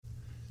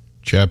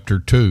Chapter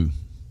 2.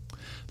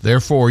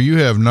 Therefore you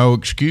have no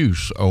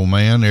excuse, O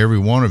man, every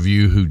one of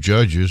you who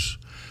judges,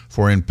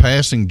 for in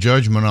passing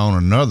judgment on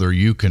another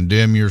you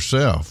condemn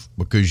yourself,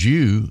 because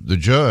you, the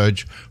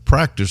judge,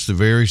 practice the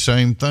very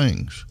same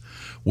things.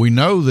 We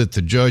know that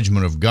the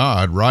judgment of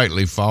God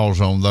rightly falls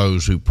on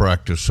those who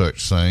practice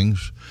such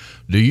things.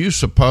 Do you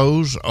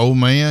suppose, O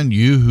man,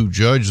 you who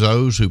judge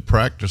those who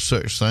practice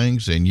such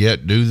things and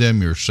yet do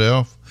them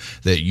yourself,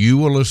 that you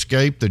will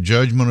escape the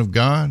judgment of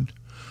God?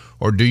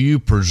 Or do you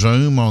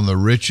presume on the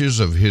riches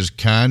of his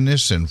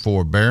kindness and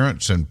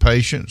forbearance and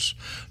patience,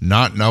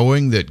 not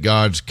knowing that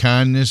God's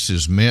kindness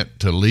is meant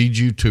to lead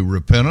you to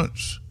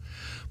repentance?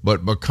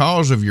 But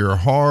because of your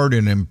hard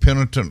and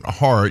impenitent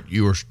heart,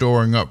 you are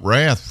storing up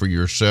wrath for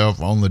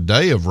yourself on the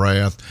day of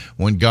wrath,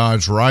 when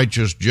God's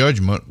righteous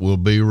judgment will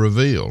be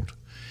revealed.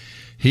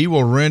 He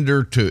will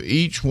render to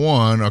each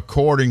one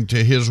according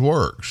to his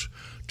works.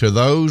 To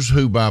those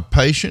who by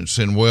patience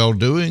and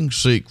well-doing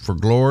seek for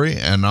glory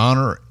and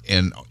honor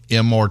and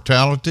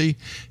immortality,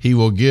 he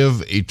will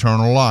give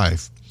eternal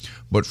life.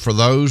 But for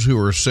those who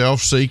are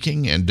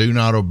self-seeking and do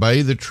not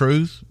obey the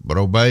truth, but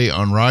obey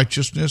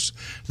unrighteousness,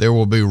 there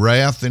will be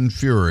wrath and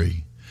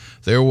fury.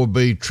 There will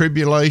be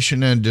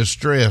tribulation and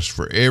distress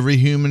for every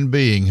human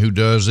being who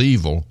does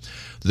evil,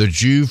 the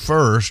Jew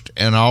first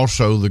and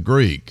also the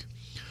Greek.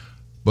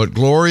 But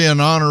glory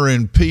and honor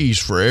and peace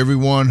for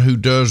everyone who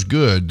does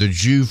good, the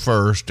Jew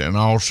first and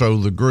also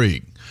the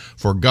Greek.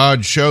 For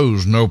God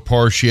shows no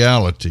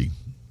partiality.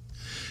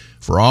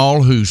 For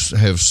all who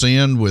have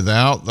sinned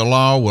without the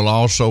law will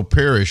also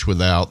perish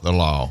without the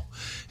law,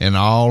 and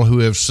all who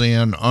have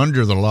sinned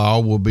under the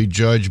law will be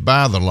judged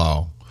by the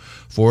law.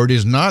 For it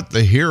is not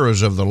the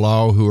hearers of the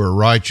law who are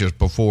righteous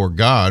before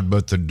God,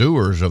 but the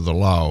doers of the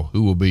law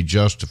who will be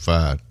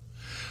justified.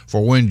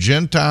 For when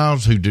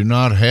Gentiles who do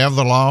not have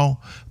the law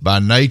by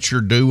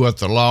nature do what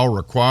the law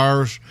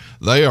requires,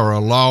 they are a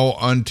law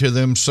unto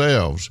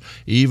themselves,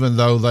 even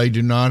though they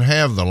do not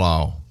have the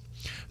law.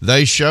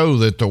 They show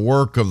that the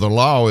work of the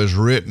law is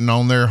written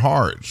on their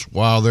hearts,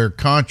 while their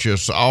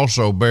conscience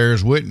also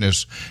bears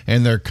witness,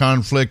 and their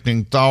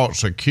conflicting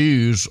thoughts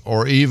accuse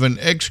or even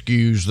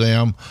excuse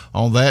them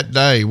on that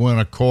day when,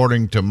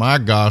 according to my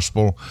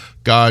gospel,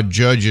 God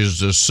judges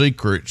the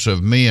secrets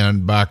of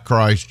men by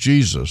Christ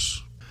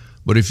Jesus.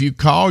 But if you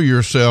call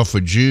yourself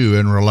a Jew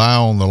and rely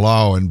on the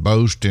law and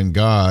boast in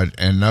God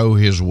and know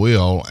his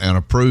will and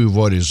approve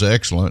what is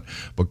excellent,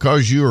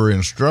 because you are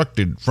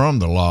instructed from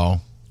the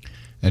law,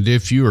 and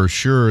if you are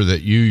sure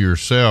that you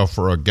yourself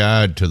are a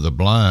guide to the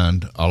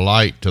blind, a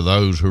light to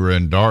those who are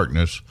in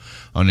darkness,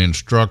 an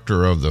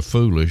instructor of the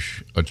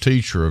foolish, a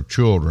teacher of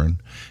children,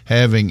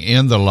 having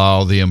in the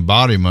law the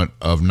embodiment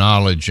of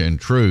knowledge and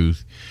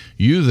truth,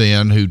 you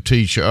then who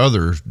teach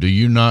others, do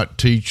you not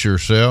teach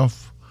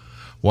yourself?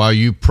 While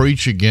you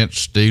preach against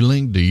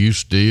stealing, do you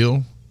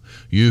steal?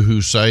 You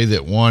who say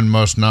that one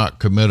must not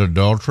commit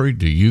adultery,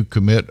 do you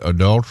commit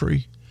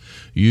adultery?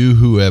 You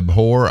who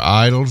abhor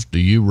idols, do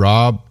you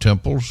rob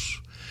temples?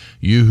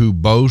 You who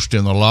boast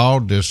in the law,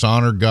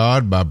 dishonor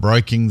God by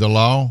breaking the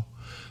law?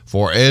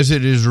 For as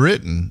it is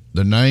written,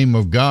 the name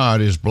of God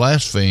is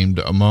blasphemed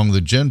among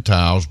the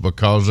Gentiles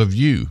because of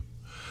you.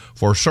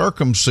 For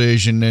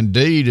circumcision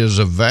indeed is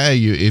of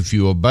value if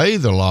you obey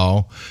the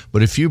law,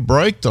 but if you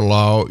break the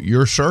law,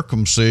 your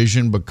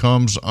circumcision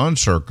becomes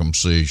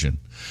uncircumcision.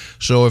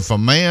 So if a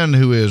man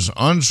who is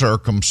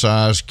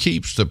uncircumcised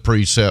keeps the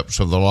precepts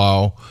of the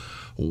law,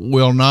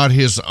 will not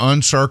his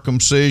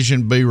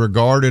uncircumcision be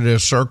regarded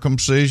as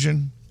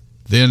circumcision?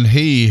 Then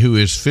he who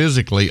is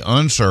physically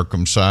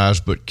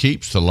uncircumcised but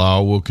keeps the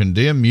law will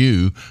condemn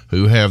you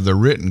who have the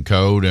written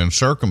code and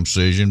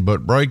circumcision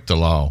but break the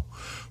law.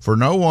 For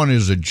no one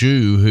is a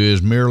Jew who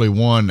is merely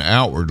one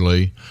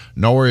outwardly,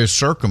 nor is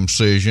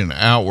circumcision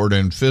outward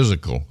and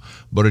physical.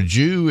 But a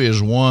Jew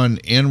is one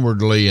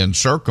inwardly, and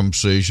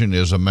circumcision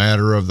is a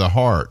matter of the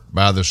heart,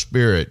 by the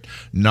Spirit,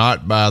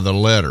 not by the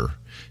letter.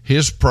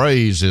 His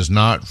praise is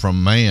not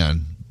from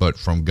man, but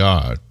from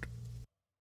God.